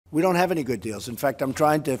We don't have any good deals. In fact, I'm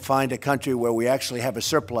trying to find a country where we actually have a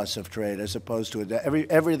surplus of trade as opposed to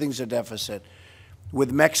everything's a deficit.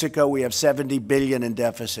 With Mexico, we have $70 billion in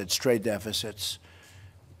deficits, trade deficits.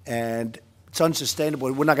 And it's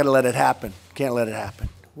unsustainable. We're not going to let it happen. Can't let it happen.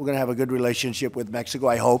 We're going to have a good relationship with Mexico,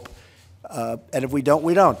 I hope. And if we don't,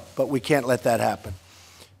 we don't. But we can't let that happen.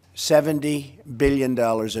 $70 billion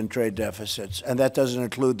in trade deficits. And that doesn't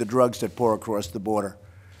include the drugs that pour across the border,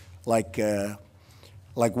 like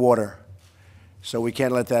water. So we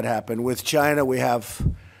can't let that happen. With China, we have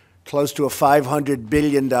close to a $500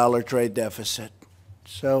 billion trade deficit.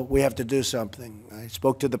 So we have to do something. I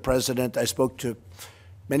spoke to the president. I spoke to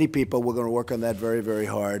many people. We're going to work on that very, very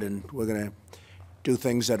hard, and we're going to do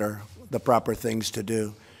things that are the proper things to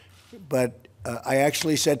do. But I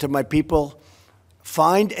actually said to my people,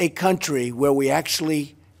 find a country where we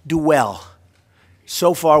actually do well.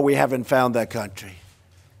 So far, we haven't found that country.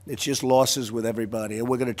 It's just losses with everybody, and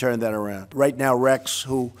we're going to turn that around. Right now, Rex,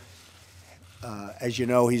 who, as you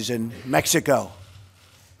know, he's in Mexico,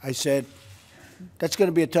 I said, that's going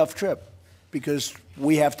to be a tough trip because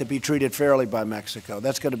we have to be treated fairly by Mexico.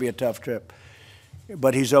 That's going to be a tough trip.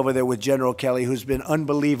 But he's over there with General Kelly, who's been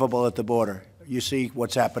unbelievable at the border. You see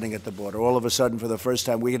what's happening at the border. All of a sudden, for the first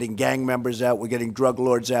time, we're getting gang members out. We're getting drug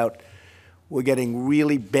lords out. We're getting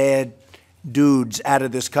really bad dudes out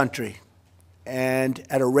of this country, and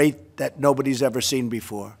at a rate that nobody's ever seen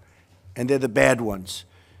before. And they're the bad ones.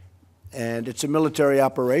 And it's a military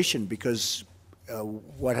operation because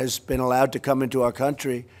what has been allowed to come into our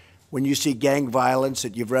country, when you see gang violence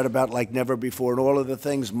that you've read about like never before, and all of the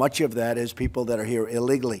things, much of that is people that are here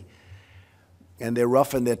illegally. And they're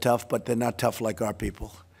rough and they're tough, but they're not tough like our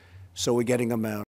people. So we're getting them out.